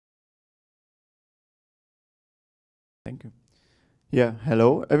Yeah,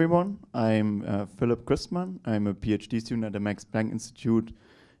 hello everyone. I'm Philipp Christmann. I'm a PhD student at the Max Planck Institute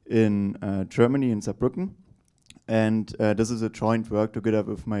in Germany, in Saarbrücken. And this is a joint work together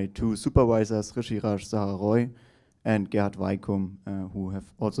with my two supervisors, Rishiraj Saharoy and Gerhard Weikum, who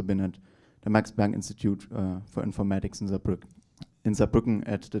have also been at the Max Planck Institute for Informatics in Saarbrücken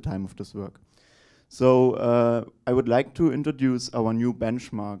at the time of this work. So I would like to introduce our new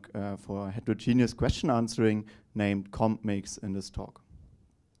benchmark for heterogeneous question answering named CompMix in this talk.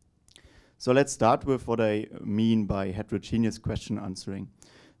 So let's start with what I mean by heterogeneous question answering.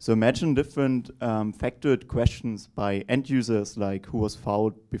 So imagine different factored questions by end users, like who was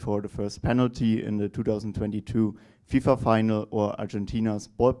fouled before the first penalty in the 2022 FIFA final or Argentina's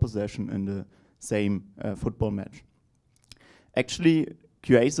ball possession in the same football match. Actually,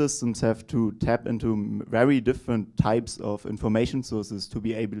 QA systems have to tap into very different types of information sources to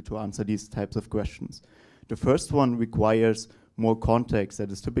be able to answer these types of questions. The first one requires more context that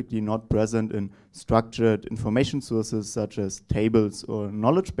is typically not present in structured information sources such as tables or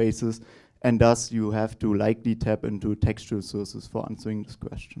knowledge bases, and thus you have to likely tap into textual sources for answering this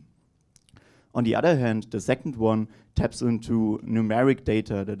question. On the other hand, the second one taps into numeric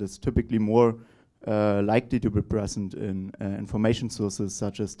data that is typically more likely to be present in information sources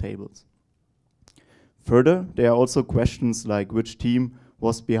such as tables. Further, there are also questions like which team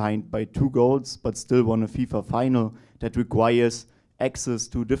was behind by 2 goals but still won a FIFA final that requires access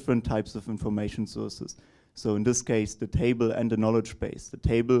to different types of information sources. So in this case, the table and the knowledge base. The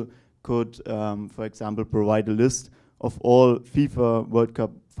table could, for example, provide a list of all FIFA World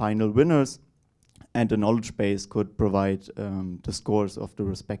Cup final winners, and the knowledge base could provide the scores of the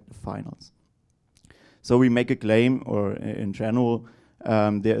respective finals. So we make a claim, or in general,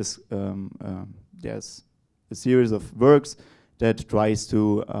 there's a series of works that tries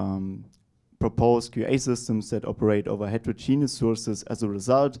to propose QA systems that operate over heterogeneous sources as a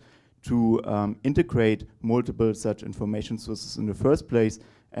result to integrate multiple such information sources in the first place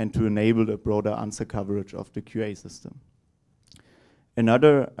and to enable a broader answer coverage of the QA system.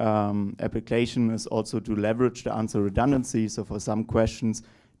 Another application is also to leverage the answer redundancy. So for some questions,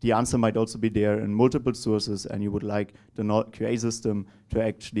 the answer might also be there in multiple sources, and you would like the QA system to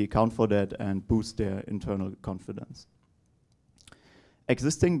actually account for that and boost their internal confidence.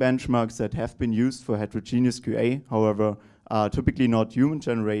 Existing benchmarks that have been used for heterogeneous QA, however, are typically not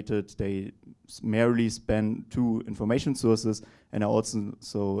human-generated. They merely span 2 information sources and are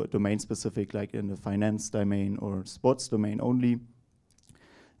also domain-specific, like in the finance domain or sports domain only.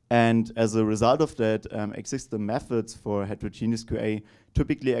 And as a result of that, existing methods for heterogeneous QA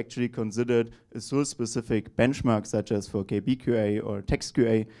typically actually considered a source-specific benchmark, such as for KBQA or text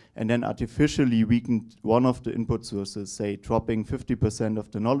QA, and then artificially weakened one of the input sources, say dropping 50% of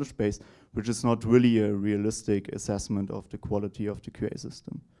the knowledge base, which is not really a realistic assessment of the quality of the QA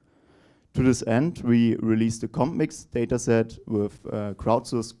system. To this end, we released a CompMix dataset with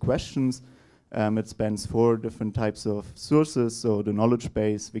crowdsourced questions. It spans 4 different types of sources, so the knowledge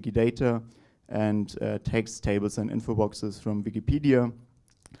base, Wikidata, and text, tables, and info boxes from Wikipedia.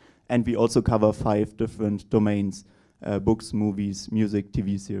 And we also cover 5 different domains, books, movies, music,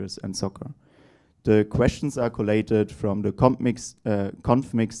 TV series, and soccer. The questions are collated from the CompMix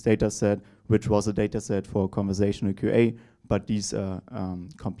dataset, which was a dataset for conversational QA, but these are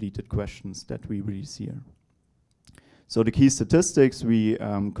completed questions that we release here. So the key statistics, we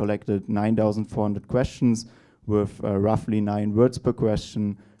collected 9,400 questions with roughly 9 words per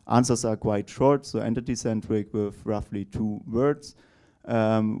question. Answers are quite short, so entity-centric with roughly 2 words.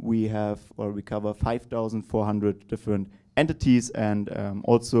 We cover 5,400 different entities, and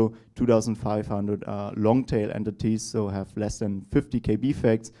also 2,500 are long-tail entities, so have less than 50 KB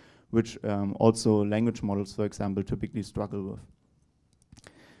facts, which also language models, for example, typically struggle with.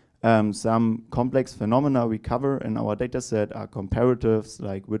 Some complex phenomena we cover in our dataset are comparatives,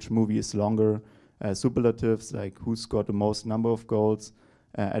 like which movie is longer, superlatives, like who scored the most number of goals,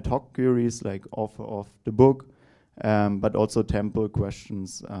 ad hoc queries, like author of the book, but also temporal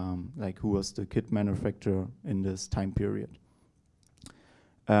questions, like who was the kit manufacturer in this time period.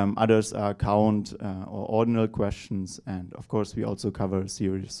 Others are count or ordinal questions, and of course we also cover a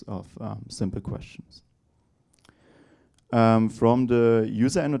series of simple questions. From the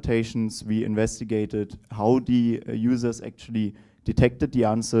user annotations, we investigated how the users actually detected the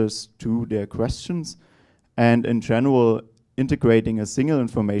answers to their questions. And in general, integrating a single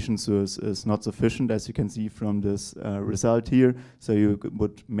information source is not sufficient, as you can see from this result here. So you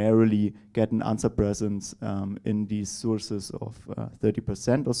would merely get an answer presence in these sources of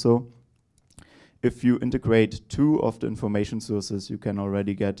 30% or so. If you integrate 2 of the information sources, you can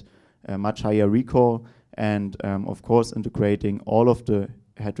already get much higher recall, and of course integrating all of the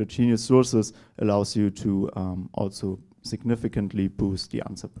heterogeneous sources allows you to also significantly boost the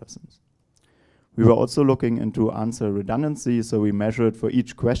answer presence. We were also looking into answer redundancy, so we measured for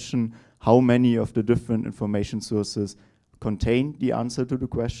each question how many of the different information sources contain the answer to the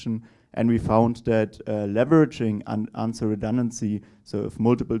question, and we found that leveraging answer redundancy, so if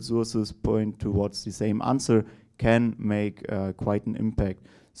multiple sources point towards the same answer, can make quite an impact.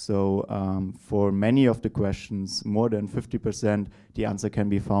 So for many of the questions, more than 50%, the answer can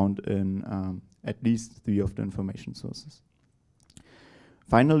be found in at least 3 of the information sources.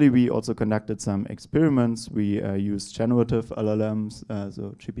 Finally, we also conducted some experiments. We used generative LLMs,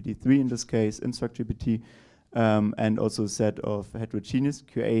 so GPT-3 in this case, InstructGPT, and also a set of heterogeneous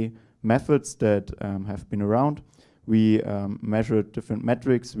QA methods that have been around. We measured different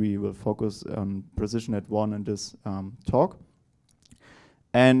metrics. We will focus on precision at 1 in this talk.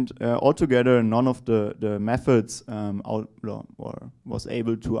 And altogether, none of the methods was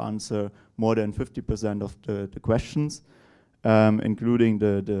able to answer more than 50% of the questions, including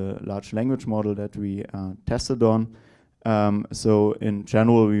the large language model that we tested on. So in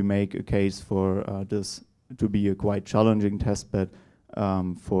general, we make a case for this to be a quite challenging testbed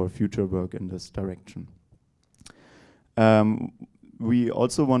for future work in this direction. We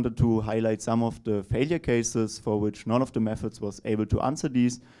also wanted to highlight some of the failure cases for which none of the methods was able to answer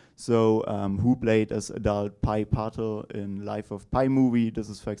these. So who played as adult Pi Patel in Life of Pi movie? This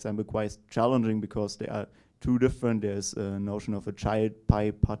is, for example, quite challenging because they are 2 different. There's a notion of a child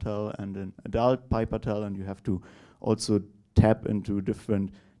Pi Patel and an adult Pi Patel, and you have to also tap into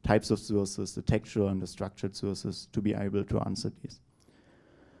different types of sources, the textual and the structured sources, to be able to answer these.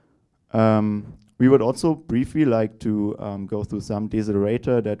 We would also briefly like to go through some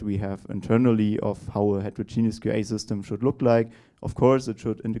desiderata that we have internally of how a heterogeneous QA system should look like. Of course, it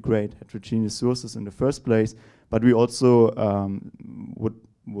should integrate heterogeneous sources in the first place, but we also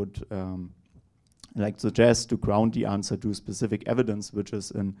would like suggest to ground the answer to specific evidence, which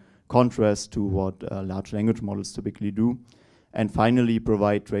is in contrast to what large language models typically do. And finally,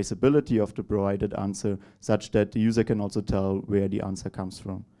 provide traceability of the provided answer such that the user can also tell where the answer comes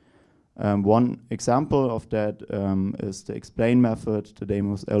from. One example of that is the explain method. The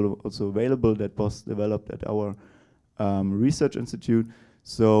demo is also available, that was developed at our research institute.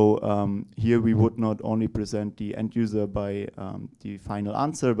 So here we would not only present the end user by the final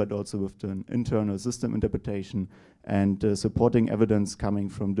answer, but also with an internal system interpretation and supporting evidence coming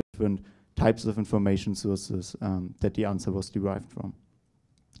from different types of information sources that the answer was derived from.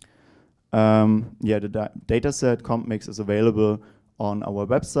 The data set CompMix is available on our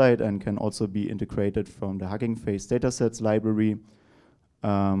website and can also be integrated from the Hugging Face datasets library.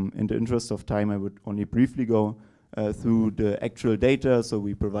 In the interest of time, I would only briefly go through the actual data. So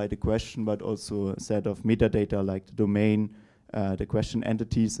we provide a question, but also a set of metadata like the domain, the question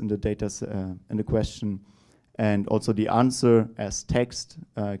entities in the data in the question, and also the answer as text,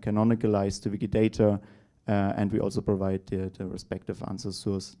 canonicalized to Wikidata, and we also provide the respective answer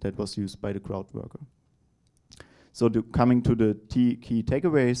source that was used by the crowd worker. So coming to the key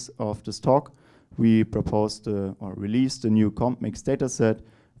takeaways of this talk, we proposed or released a new CompMix dataset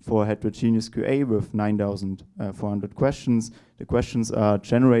for heterogeneous QA with 9,400 questions. The questions are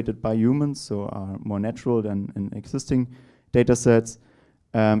generated by humans, so are more natural than in existing datasets.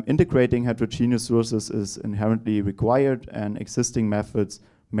 Integrating heterogeneous sources is inherently required, and existing methods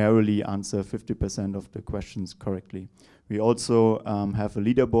merely answer 50% of the questions correctly. We also have a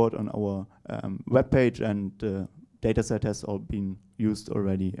leaderboard on our webpage, and the dataset has all been used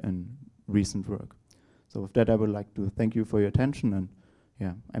already in recent work. So with that, I would like to thank you for your attention, and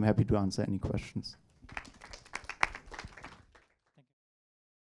yeah, I'm happy to answer any questions.